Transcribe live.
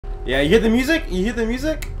Yeah, you hear the music? You hear the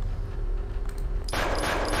music?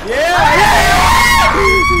 Yeah!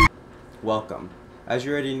 Welcome. As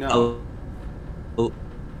you already know. Oh.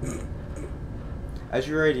 As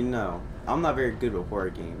you already know, I'm not very good with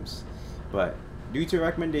horror games, but due to a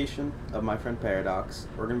recommendation of my friend Paradox,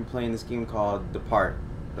 we're going to be playing this game called Deppart,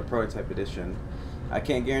 the prototype edition. I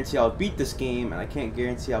can't guarantee I'll beat this game, and I can't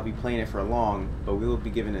guarantee I'll be playing it for long, but we will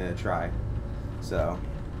be giving it a try. So,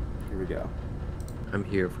 here we go. I'm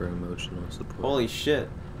here for emotional support. Holy shit.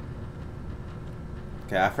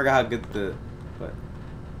 Okay, I forgot how good the... What?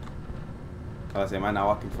 I was saying, am I not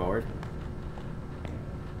walking forward?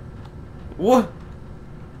 What?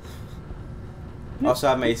 Also,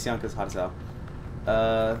 I have my AC on because it's hot as hell.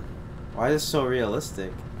 Why is this so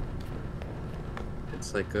realistic?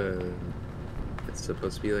 It's like a... It's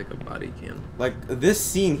supposed to be like a body cam. Like, this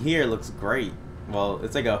scene here looks great. Well,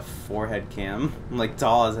 it's like a forehead cam. I'm like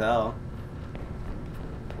tall as hell.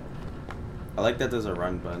 I like that there's a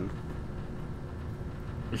run button.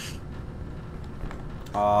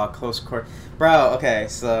 Aw, close quarter. Bro, okay,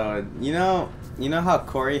 so, you know how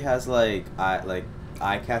Corey has like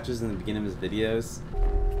eye catches in the beginning of his videos?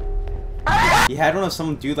 He had one of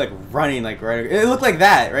some dude like running like right. It looked like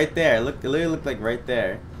that right there. It literally looked like right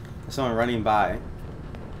there. Someone running by.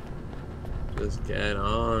 Just get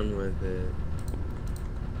on with it.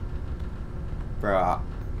 Bro.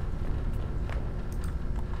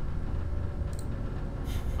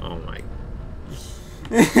 Oh my.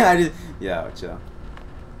 Yeah, chill.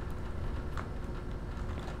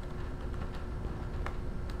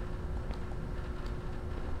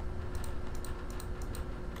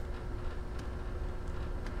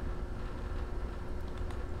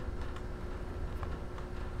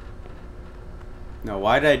 No,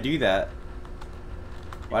 why did I do that?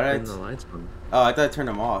 Why did I turn the lights on? Oh, I thought I turned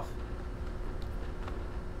them off.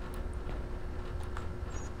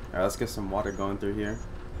 Alright, let's get some water going through here.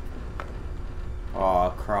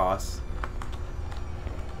 Oh, cross.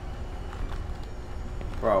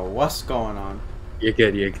 Bro, what's going on? You're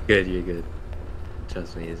good, you're good, you're good.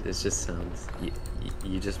 Trust me, it just sounds...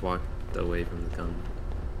 You just walked away from the gun.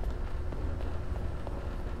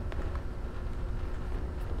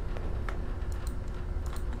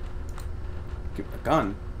 Give me a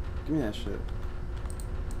gun. Give me that shit.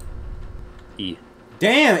 E.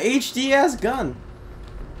 Damn, HD ass gun.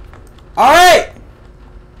 Alright!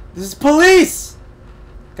 This is police!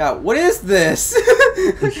 God, what is this?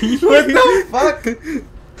 What the fuck?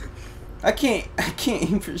 I can't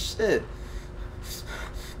aim for shit.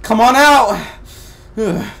 Come on out!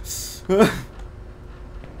 I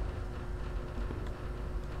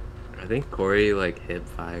think Corey like hip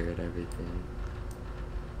fired everything.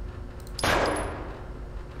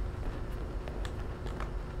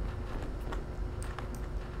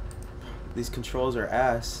 These controls are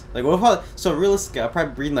ass. Like, what if I... So, realistically, I'll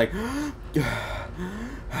probably breathe like...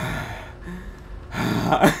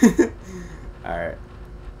 Alright.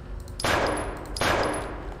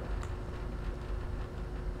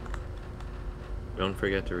 Don't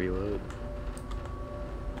forget to reload.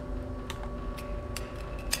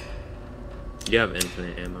 You have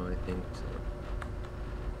infinite ammo, I think, so.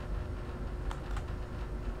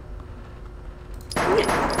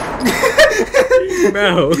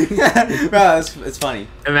 Bro. Bro, it's funny.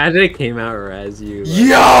 Imagine it came out as you. Like...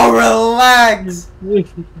 Yo, relax!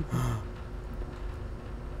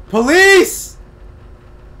 Police!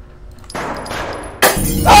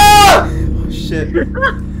 Ah! Oh, shit.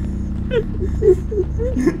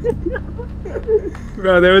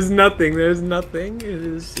 Bro, there was nothing. There's nothing.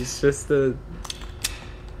 It's just a...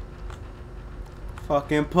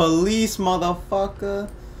 Fucking police, motherfucker.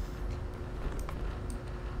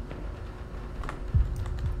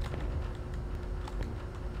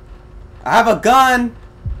 I have a gun!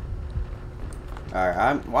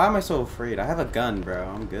 Alright, why am I so afraid? I have a gun, bro.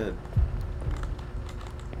 I'm good.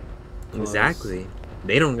 Close. Exactly.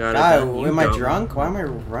 They don't got God, it. am I drunk? Why am I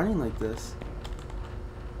running like this?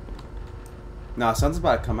 Nah, sun's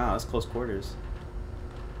about to come out. It's close quarters.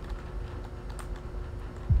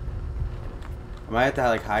 I might have to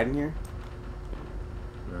like hide in here.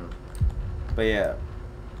 No. But yeah.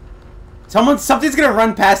 Something's gonna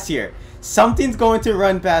run past here. Something's going to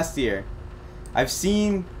run past here. I've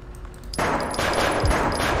seen...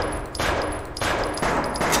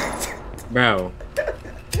 Bro.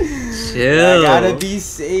 Chill. I gotta be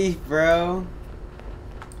safe, bro.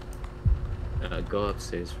 Go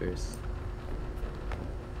upstairs first.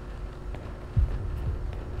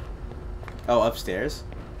 Oh, upstairs?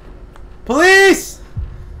 Police!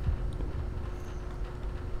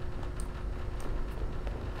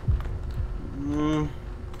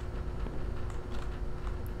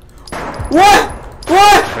 What?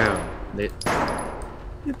 What? Wow.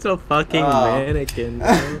 It's a fucking mannequin,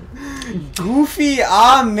 bro. Goofy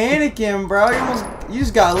mannequin, bro. You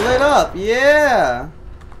just got lit up. Yeah.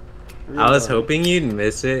 I was hoping you'd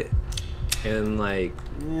miss it, and like,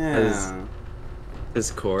 yeah.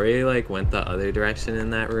 Because Corey like went the other direction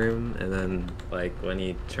in that room, and then like when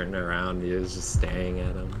he turned around, he was just staring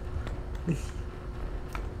at him.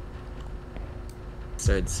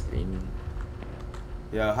 Started screaming.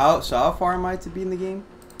 Yo, how far am I to be in the game?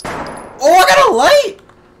 Oh, I got a light!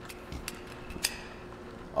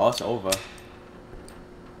 Oh, it's over.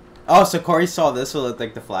 Oh, so Corey saw this with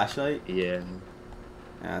like the flashlight? Yeah.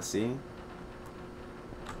 Yeah, see?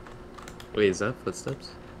 Wait, is that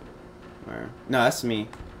footsteps? Where? No, that's me.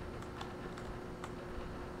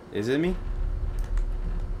 Is it me?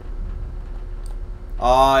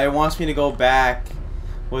 Oh, it wants me to go back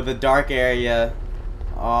with the dark area.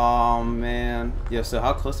 Oh, man. Yo, so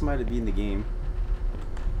how close am I to being the game?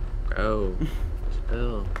 Bro,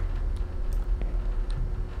 chill.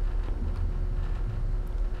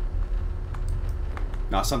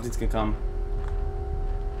 No, something's gonna come.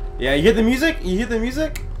 Yeah, you hear the music? You hear the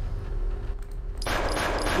music?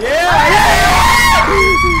 Yeah!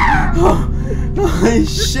 Holy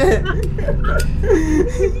shit!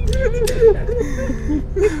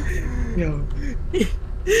 Yo,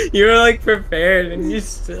 you were like prepared, and you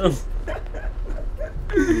still.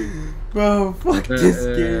 Bro, fuck this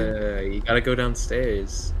game. You gotta go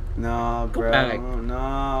downstairs. Nah, bro. back.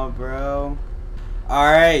 Nah, bro.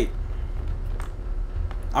 Alright.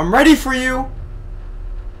 I'm ready for you.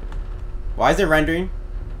 Why is it rendering?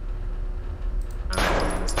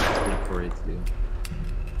 It's for it too.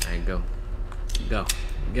 Alright, go. Go.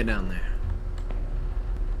 Get down there.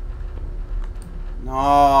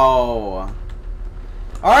 No.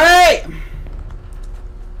 Alright.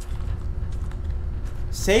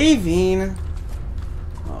 Saving.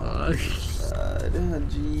 Oh, God.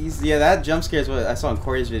 Jeez. Yeah, that jump scare is what I saw in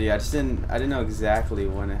Corey's video. I didn't know exactly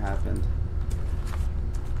when it happened.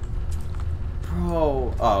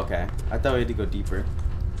 Bro. Oh, okay. I thought we had to go deeper.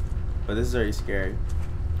 But this is already scary.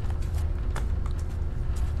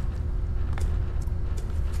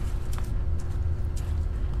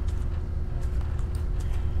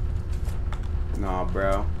 Nah,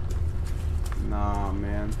 bro. Nah,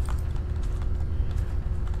 man.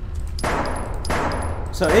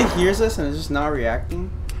 So it hears us and it's just not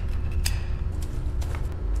reacting?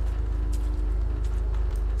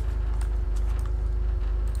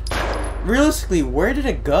 Realistically, where did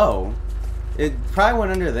it go? It probably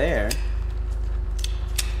went under there.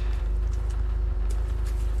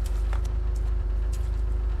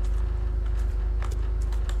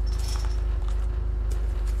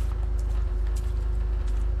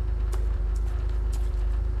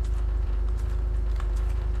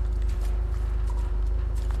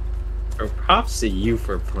 Props to you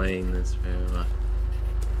for playing this very much.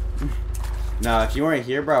 No, if you weren't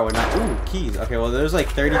here, bro, I would not. Ooh, keys. Okay, well, there's like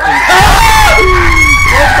 30 things.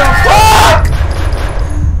 What the fuck?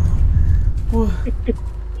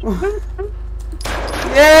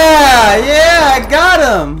 Yeah, I got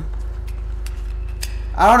him.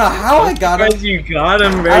 I don't know how I got him. You got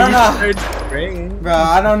him, bro. I don't know. You started spraying. Bro,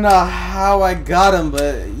 I don't know how I got him,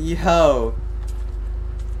 but yo.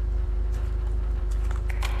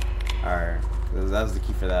 Alright, that was the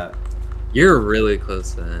key for that. You're really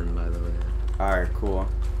close to the end, by the way. Alright, cool.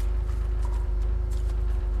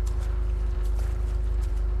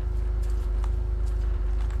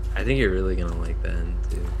 I think you're really gonna like the end,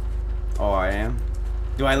 too. Oh, I am?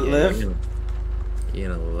 Do I live? You're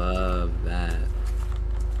gonna love that.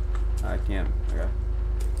 I can't. Okay.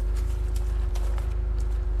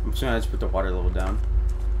 I'm just gonna put the water level down.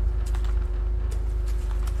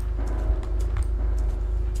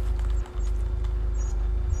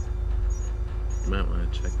 You might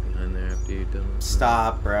want to check behind there after you're done.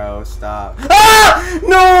 Stop, bro. Stop. Ah!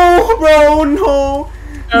 No, bro. No.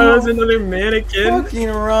 Oh, there's another mannequin. Fucking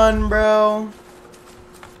run, bro.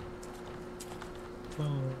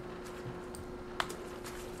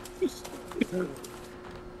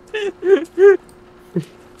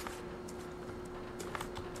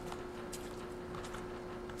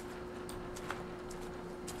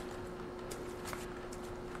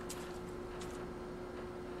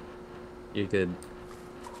 You're good.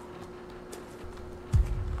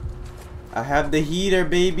 I have the heater,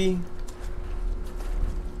 baby.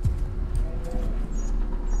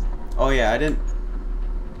 Oh yeah, I didn't.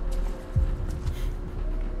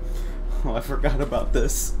 Oh, I forgot about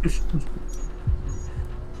this.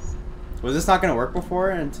 Was this not gonna work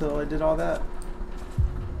before until I did all that?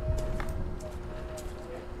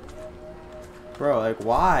 Bro, like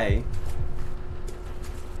why?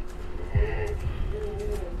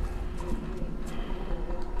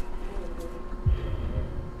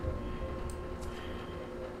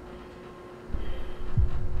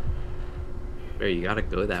 Bro, you gotta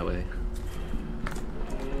go that way.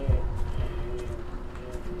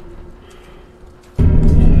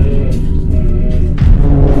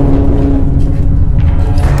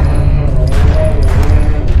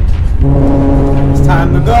 It's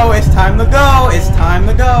time to go, it's time to go, it's time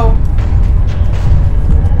to go.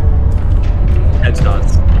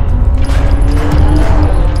 Headshots.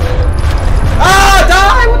 Ah,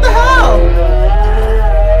 die! What the hell?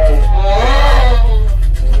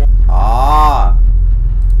 Ah.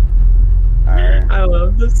 Alright. I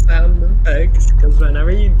love the sound effects because whenever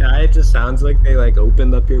you die, it just sounds like they like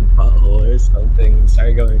opened up your butthole or something and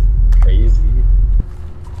started going crazy.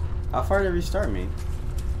 How far did it restart me?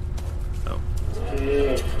 Oh.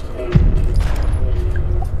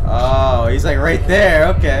 Oh, he's like right there,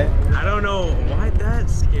 okay. I don't know why that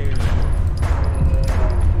scared me.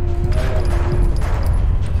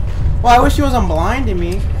 Well, I wish he wasn't blinding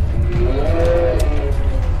me.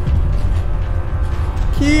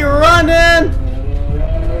 Keep running!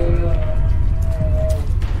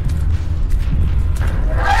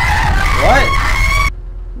 What?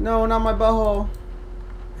 No, not my butthole.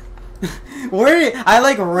 Where I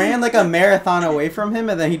like ran like a marathon away from him,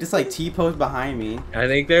 and then he just like T-posed behind me. I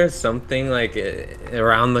think there's something like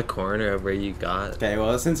around the corner of where you got. Okay,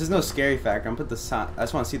 well since there's no scary factor, I'm gonna put the sound. I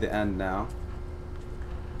just want to see the end now.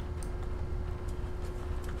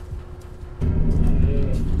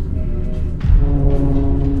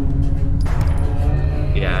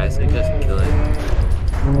 Yeah, I say just kill it.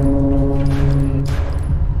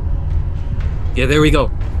 Yeah, there we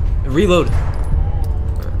go. Reload.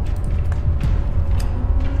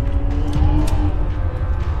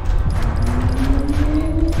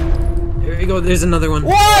 There we go. There's another one.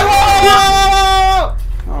 Whoa, whoa, whoa, whoa!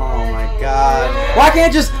 Oh my god! Why can't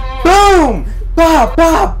I just boom, ba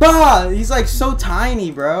ba ba? He's like so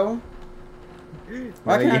tiny, bro.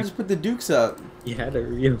 Why can't I just put the dukes up? You had a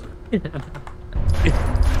real.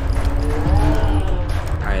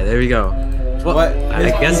 Alright, there we go. Well, What?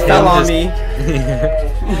 I guess he fell on just... me.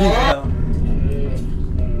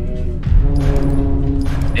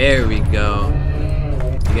 There we go.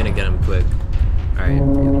 You're gonna get him quick. Alright,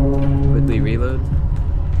 quickly reload.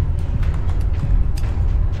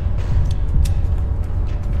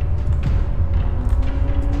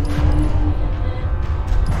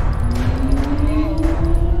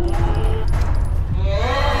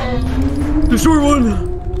 The short one!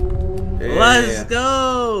 Yeah. Let's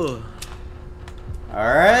go!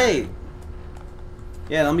 Alright.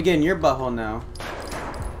 Yeah, let me get in your butthole now.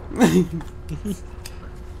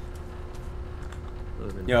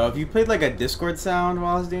 Yo, if you played like a Discord sound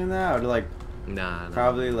while I was doing that, I would like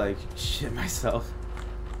probably like shit myself.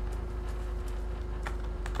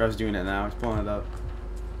 I was doing it now, he's pulling it up.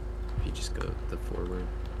 If you just go the forward.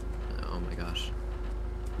 Oh my gosh.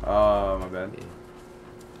 Oh, my bad. Yeah.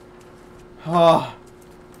 Oh.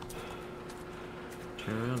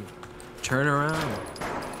 Turn around. Turn around.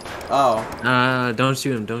 Oh. Don't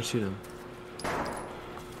shoot him. Don't shoot him.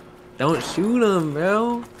 Don't shoot him,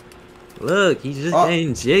 bro. Look, he's just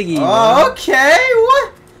getting jiggy. Oh, bro. okay.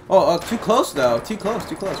 What? Oh, too close though. Too close,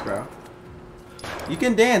 bro. You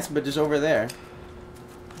can dance, but just over there.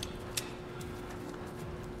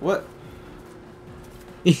 What?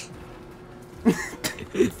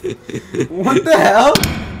 What the hell?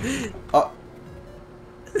 Oh.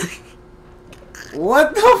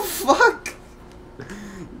 What the fuck?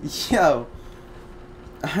 Yo.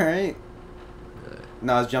 Alright.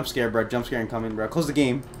 No, it's jump scare, bro. Jump scare incoming, bro. Close the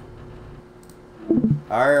game.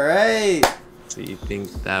 Alright. So you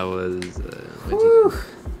think that was...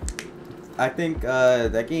 I think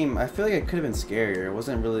that game, I feel like it could have been scarier. It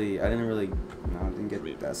wasn't really, I didn't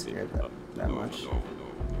get that scared that much.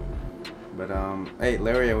 But hey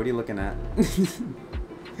Laria, what are you looking at?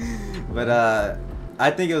 But I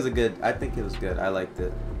think it was good. I liked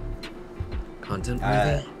it. Content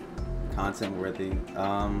worthy? Content worthy.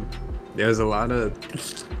 There's a lot of...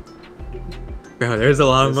 Bro, there's a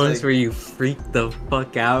lot of moments like... where you freak the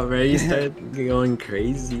fuck out, bro. You start going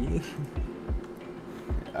crazy.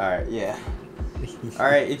 Alright, yeah.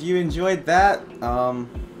 Alright, if you enjoyed that,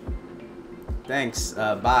 thanks.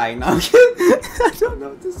 Bye. No, I'm kidding. I don't know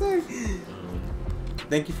what to say.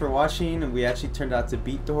 Thank you for watching. We actually turned out to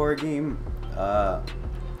beat the horror game.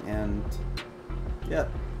 And yeah.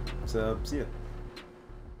 So see ya.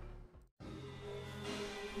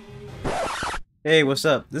 Hey, what's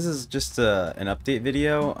up? This is just an update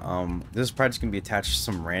video. This is probably just gonna be attached to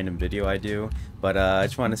some random video I do, but I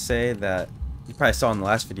just want to say that you probably saw in the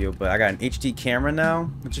last video, but I got an HD camera now,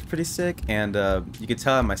 which is pretty sick, and you can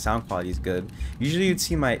tell that my sound quality is good. Usually you'd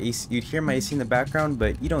see my AC, you'd hear my AC in the background,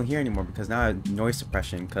 but you don't hear anymore because now I have noise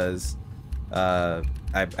suppression because I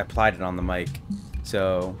applied it on the mic.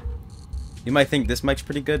 So you might think this mic's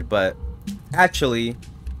pretty good, but actually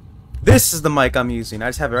this is the mic I'm using. I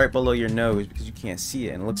just have it right below your nose because you can't see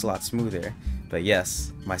it and it looks a lot smoother. But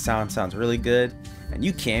yes, my sound sounds really good and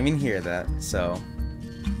you can't even hear that. So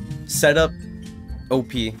setup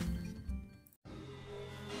OP.